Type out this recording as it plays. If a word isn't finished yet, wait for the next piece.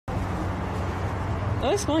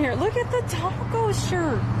Looks cool here. Look at the taco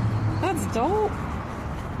shirt. That's dope.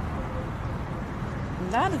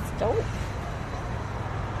 That is dope.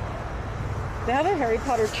 They have a Harry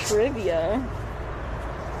Potter trivia.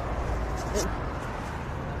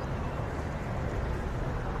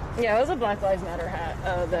 Yeah, it was a Black Lives Matter hat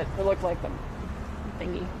that looked like the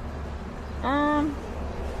thingy.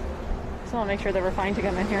 So I'll make sure they were fine to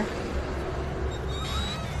come in here.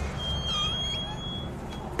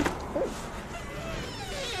 Ooh.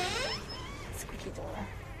 Squeaky door.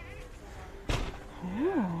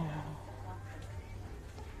 Ooh.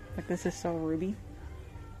 Like, this is so Ruby.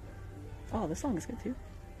 Oh, this song is good too.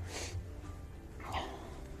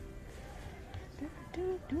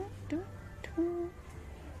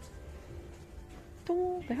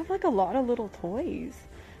 They have like a lot of little toys.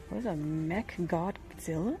 What is a Mech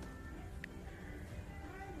Godzilla?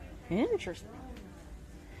 Interesting.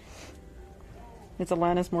 It's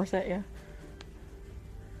Alanis Morissette, yeah.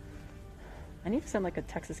 I need to send like a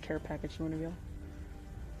Texas care package to one of y'all.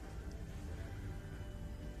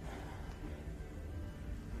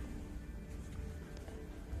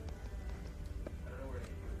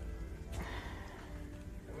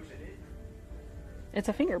 It's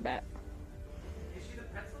a finger bat. Is she the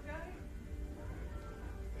pretzel guy?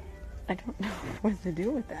 I don't know what to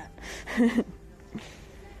do with that.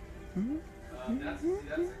 That's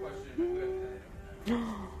the question.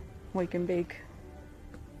 Wake and bake.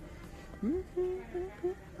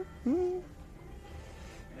 No.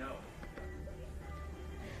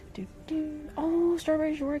 Oh,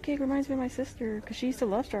 strawberry shortcake reminds me of my sister because she used to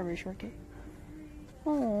love strawberry shortcake.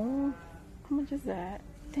 Oh, how much is that?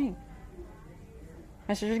 Dang.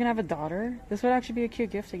 My sister's gonna have a daughter. This would actually be a cute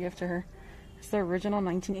gift to give to her. It's the original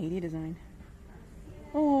 1980 design.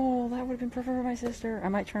 Oh, that would have been perfect for my sister. I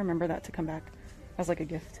might try and remember that to come back as like a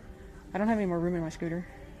gift. I don't have any more room in my scooter.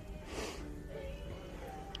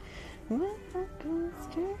 Are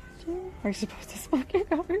you supposed to smoke your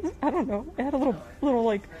coffee? I don't know. It had a little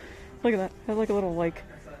like, look at that. It had like a little like,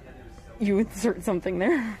 you insert something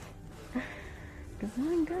there. Cause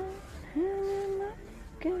I'm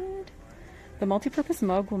good. The multi-purpose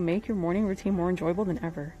mug will make your morning routine more enjoyable than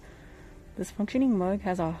ever. This functioning mug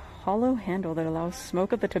has a hollow handle that allows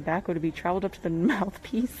smoke of the tobacco to be traveled up to the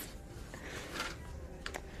mouthpiece.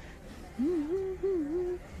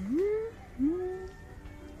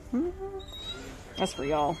 That's for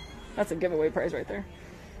y'all. That's a giveaway prize right there.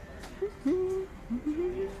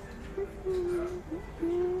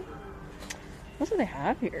 What do they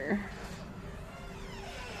have here?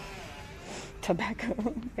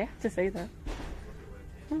 Tobacco. They have to say that.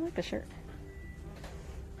 I like the shirt.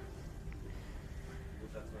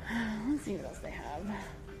 Let's see what else they have.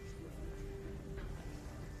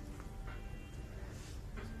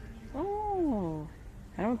 Oh,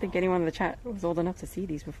 I don't think anyone in the chat was old enough to see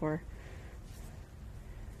these before.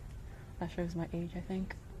 That shows my age, I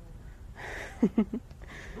think.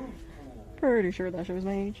 Pretty sure that shows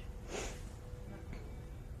my age.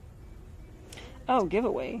 Oh,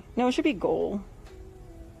 giveaway. No, it should be goal.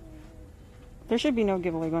 There should be no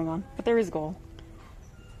giveaway going on, but there is goal.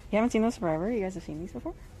 You haven't seen those forever? You guys have seen these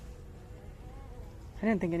before? I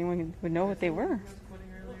didn't think anyone would know what they were.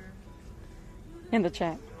 In the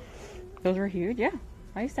chat. Those were huge? Yeah.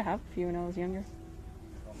 I used to have a few when I was younger.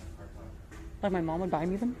 Like my mom would buy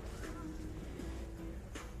me them.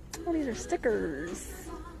 Oh, these are stickers.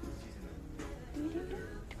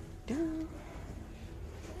 Did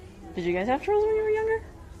you guys have trolls when you were younger?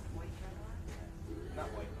 I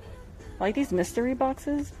like these mystery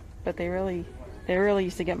boxes, but they really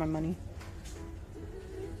used to get my money.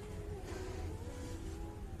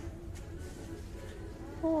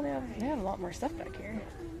 Oh, they have a lot more stuff back here.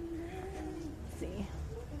 Let's see.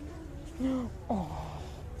 Oh.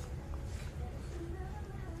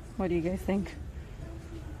 What do you guys think?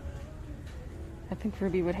 I think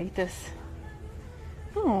Ruby would hate this.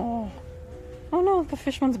 Oh. Oh no, the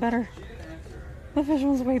fish one's better. The fish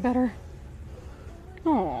one's way better.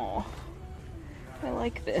 Oh. I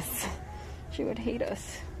like this. She would hate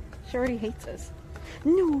us. She already hates us.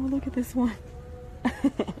 No, look at this one.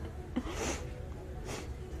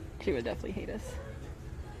 She would definitely hate us.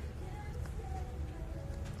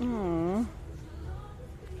 Aww.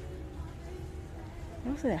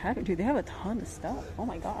 What else do they have? Dude, they have a ton of stuff. Oh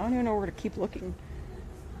my god, I don't even know where to keep looking.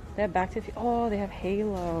 They have Back to the... Oh, they have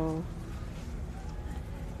Halo.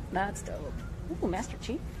 That's dope. Ooh, Master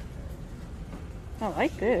Chief. I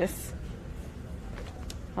like this.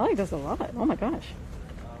 I like this a lot. Oh my gosh.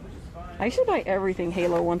 I used to buy everything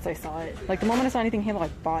Halo once I saw it. Like, the moment I saw anything Halo, I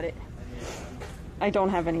bought it. I don't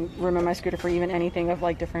have any room in my scooter for even anything of,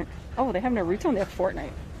 like, different... Oh, they have Naruto and they have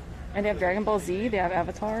Fortnite. And they have Dragon Ball Z, they have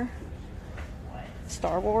Avatar,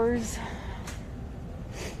 Star Wars.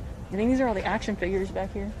 I think these are all the action figures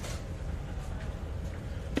back here.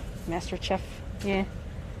 Master Chef, yeah.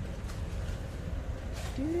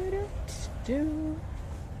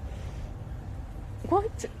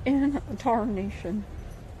 What in tarnation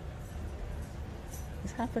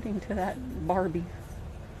is happening to that Barbie?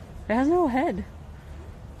 It has no head.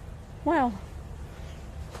 Wow.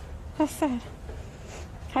 That's sad.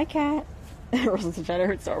 Hi, cat. Rose and Shadow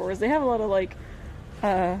heard Star Wars. They have a lot of like,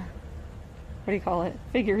 what do you call it?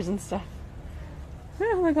 Figures and stuff.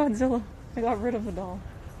 Oh my Godzilla. I got rid of the doll.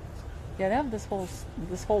 Yeah, they have this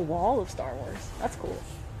whole wall of Star Wars. That's cool.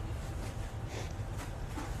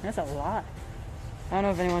 That's a lot. I don't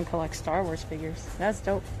know if anyone collects Star Wars figures. That's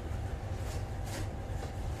dope.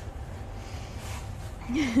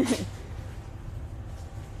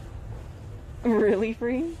 Really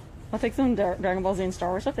free? I'll take some Dragon Ball Z and Star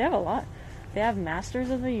Wars stuff. They have a lot. They have Masters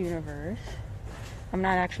of the Universe. I'm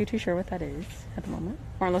not actually too sure what that is at the moment.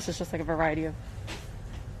 Or unless it's just like a variety of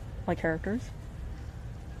like characters.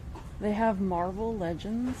 They have Marvel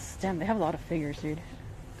Legends. Damn, they have a lot of figures, dude.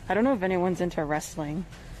 I don't know if anyone's into wrestling.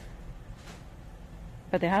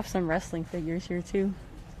 But they have some wrestling figures here too.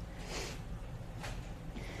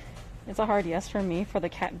 It's a hard yes for me for the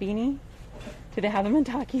cat beanie. Do they have them in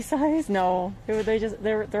Taki size? No. They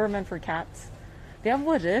were meant for cats. They have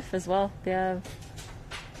What If as well. They have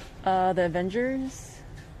the Avengers.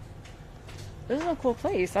 This is a cool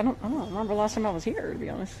place. I don't remember last time I was here, to be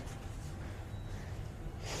honest.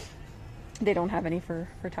 They don't have any for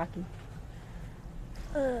Taki.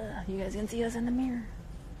 You guys can see us in the mirror.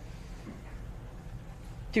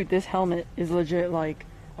 Dude, this helmet is legit like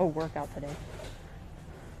a workout today.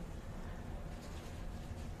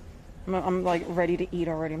 I'm like ready to eat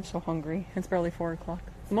already. I'm so hungry. It's barely 4 o'clock.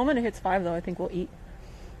 The moment it hits 5 though, I think we'll eat.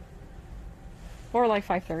 Or like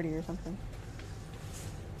 5:30 or something.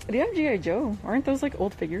 Do you have G.I. Joe? Aren't those like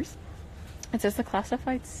old figures? It says the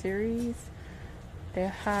Classified series. They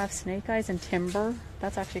have Snake Eyes and Timber.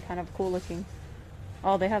 That's actually kind of cool looking.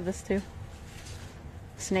 Oh, they have this too.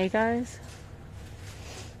 Snake Eyes.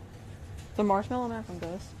 The Marshmallow Man from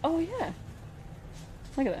Ghost. Oh yeah.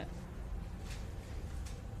 Look at that.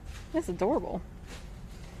 That's adorable.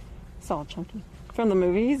 It's all chunky. From the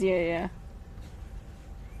movies? Yeah, yeah.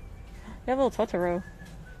 They have a little Totoro.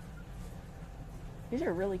 These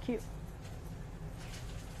are really cute.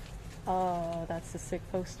 Oh, that's the sick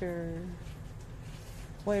poster.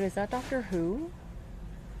 Wait, is that Doctor Who?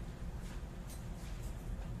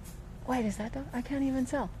 Wait, is that I can't even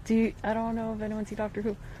tell. I don't know if anyone see Doctor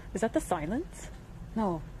Who. Is that the Silence?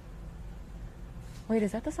 No. Wait,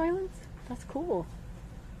 is that the Silence? That's cool.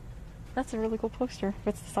 That's a really cool poster.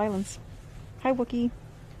 It's the Silence. Hi, Wookie.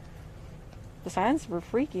 The Silence were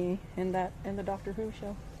freaky in the Doctor Who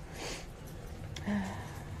show.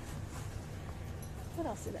 What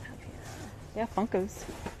else did I have here? Yeah, Funkos.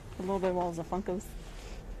 A little bit of walls of Funkos.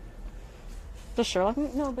 The Sherlock?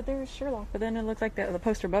 No, but there's Sherlock. But then it looks like the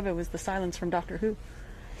poster above it was the Silence from Doctor Who.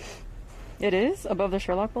 It is? Above the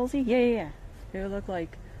Sherlock Ballsy? Yeah, yeah, yeah. It would look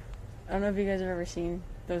like... I don't know if you guys have ever seen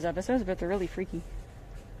those episodes, but they're really freaky.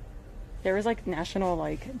 There was like National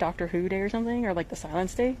like Doctor Who Day or something, or like the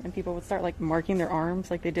Silence Day, and people would start like marking their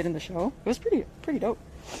arms like they did in the show. It was pretty dope.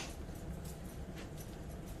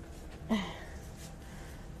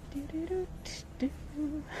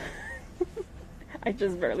 I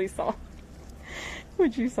just barely saw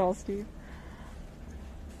what you saw, Steve.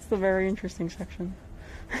 It's a very interesting section.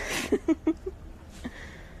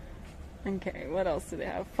 Okay, what else do they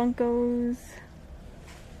have? Funkos.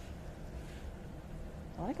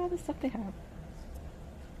 I like all the stuff they have.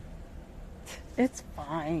 It's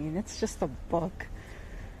fine. It's just a book.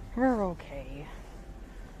 We're okay.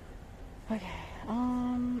 Okay.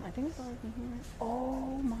 I think it's all in here.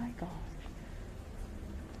 Oh my gosh.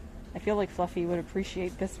 I feel like Fluffy would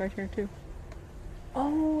appreciate this right here too.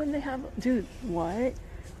 Oh, and they have, dude, what?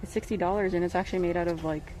 It's $60 and it's actually made out of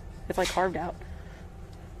like, it's like carved out.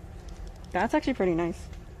 That's actually pretty nice.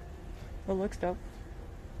 It looks dope.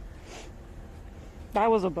 That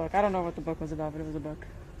was a book. I don't know what the book was about, but it was a book.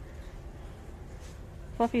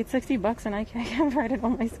 Fluffy, it's $60 and I can't ride it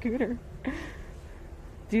on my scooter.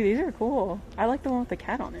 Dude, these are cool. I like the one with the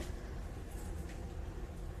cat on it.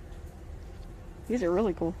 These are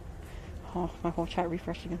really cool. Oh, my whole chat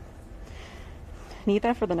refreshed again. Need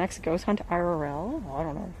that for the next ghost hunt IRL? Oh, I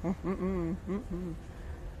don't know.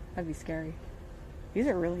 That'd be scary. These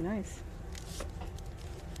are really nice.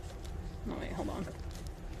 Oh wait, hold on.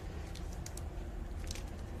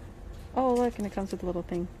 Oh look, and it comes with a little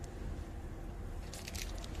thing.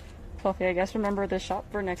 Fluffy, I guess remember this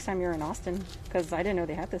shop for next time you're in Austin, because I didn't know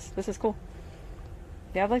they had this. This is cool.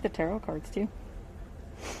 They have like the tarot cards too.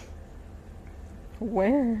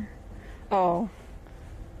 Where? Oh.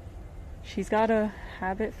 She's got a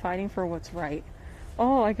habit fighting for what's right.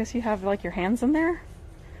 Oh, I guess you have like your hands in there?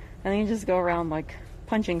 And then you just go around like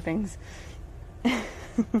punching things.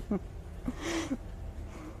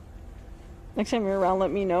 Next time you're around,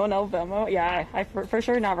 let me know and I'll Venmo. Yeah, I for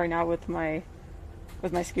sure not right now with my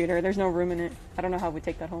scooter. There's no room in it. I don't know how we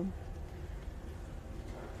take that home.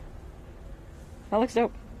 That looks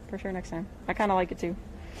dope. For sure next time. I kind of like it too.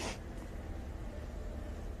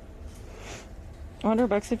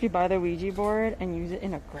 $100 if you buy the Ouija board and use it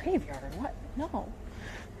in a graveyard. What? No.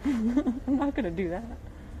 I'm not gonna do that.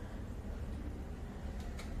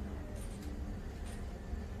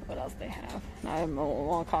 What else they have? I'm a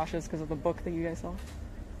little cautious because of the book that you guys saw.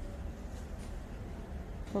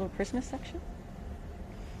 Little Christmas section.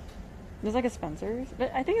 There's like a Spencer's,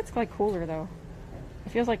 but I think it's like cooler though. It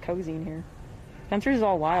feels like cozy in here. Spencer's is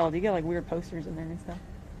all wild. You get like weird posters in there and stuff.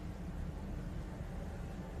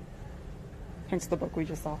 Hence the book we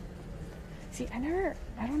just saw. See, I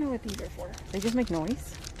don't know what these are for. They just make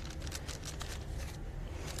noise.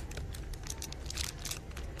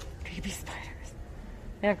 Creepy spiders.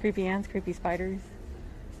 They have creepy ants, creepy spiders.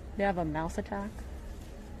 They have a mouse attack.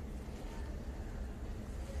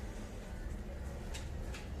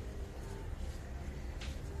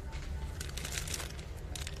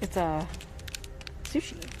 It's a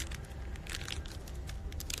sushi.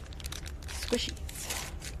 Squishies.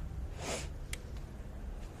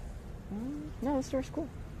 No, the store's cool.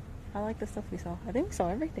 I like the stuff we saw. I think we saw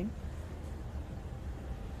everything.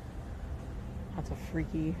 That's a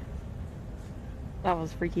freaky. That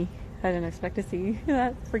was freaky. I didn't expect to see.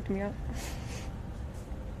 That freaked me out.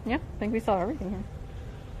 Yeah, I think we saw everything here.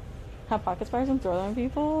 Have pocket spiders and throw them at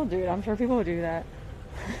people? Dude, I'm sure people would do that.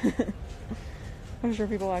 I'm sure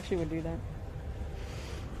people actually would do that.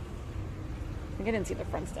 I think I didn't see the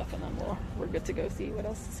front stuff, and then we're good to go see what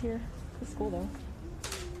else is here. It's cool though.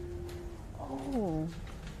 Oh.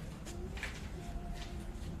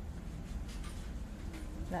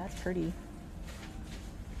 That's pretty.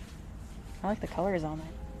 I like the colors on it.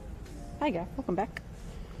 Hi, guy. Welcome back.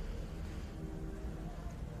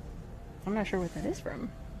 I'm not sure what that is from.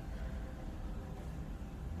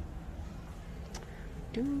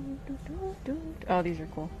 Oh, these are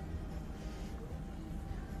cool.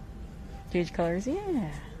 Gauge colors,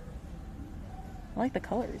 yeah. I like the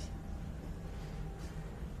colors.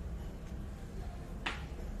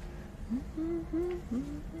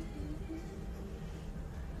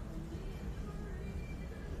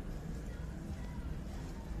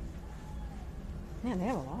 Man, they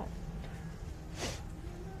have a lot.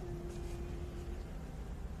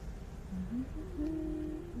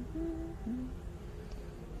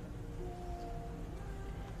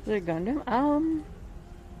 Is it Gundam?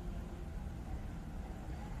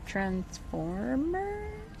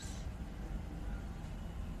 Transformers?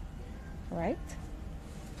 Right?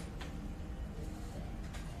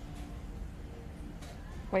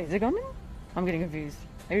 Wait, is it Gundam? I'm getting confused.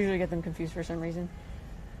 I usually get them confused for some reason.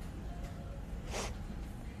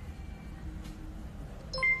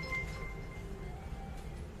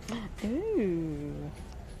 Ooh.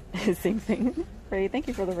 Same thing. Raid, thank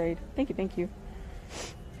you for the raid. Thank you.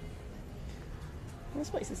 This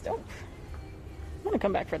place is dope. I'm gonna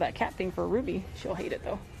come back for that cat thing for Ruby. She'll hate it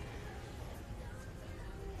though.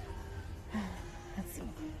 Let's see.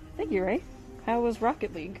 Thank you, Ray. How was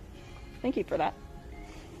Rocket League? Thank you for that.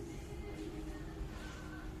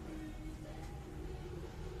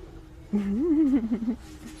 I'm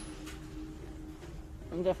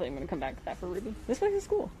definitely gonna come back to that for Ruby. This place is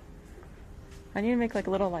cool. I need to make like a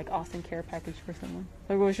little like Austin care package for someone.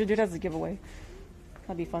 Like what we should do that as a giveaway.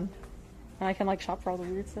 That'd be fun. And I can like shop for all the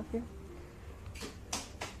weird stuff here.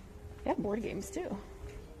 They have board games too.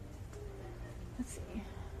 Let's see.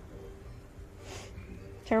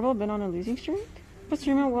 Terrible, been on a losing streak? But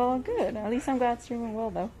streaming well, good. At least I'm glad it's streaming well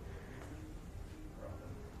though.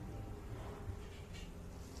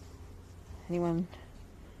 Anyone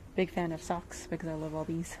big fan of socks? Because I love all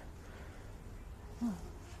these. Oh.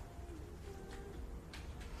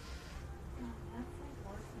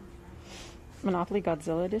 Monopoly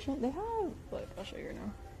Godzilla edition? They have, look, I'll show you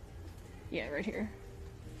now. Yeah, right here.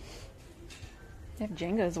 They have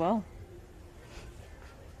Jenga as well.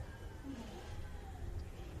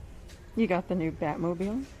 You got the new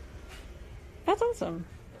Batmobile. That's awesome.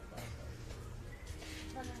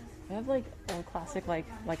 They have like old classic like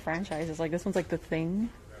franchises. Like this one's like The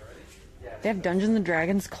Thing. They have Dungeons and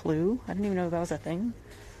Dragons Clue. I didn't even know that was a thing.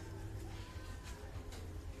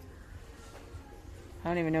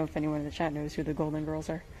 don't even know if anyone in the chat knows who the Golden Girls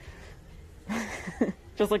are.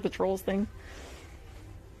 Just like the Trolls thing.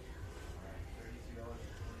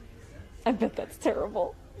 I bet that's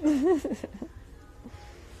terrible.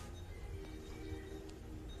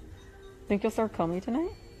 Think you'll start Comey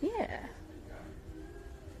tonight? Yeah.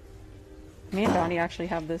 Me and Donnie actually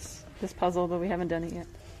have this puzzle, but we haven't done it yet.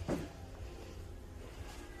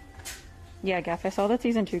 Yeah, Gaff, I saw that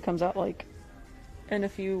season 2 comes out like in a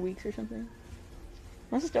few weeks or something.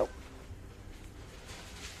 This is dope.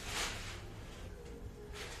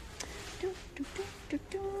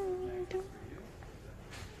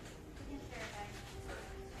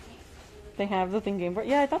 They have the thing game board.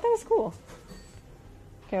 Yeah, I thought that was cool.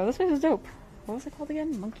 Okay, well this place is dope. What was it called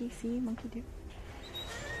again? Monkey See? Monkey Do? It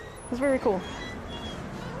was very cool.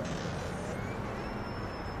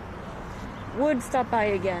 Would stop by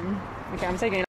again. Okay, I'm taking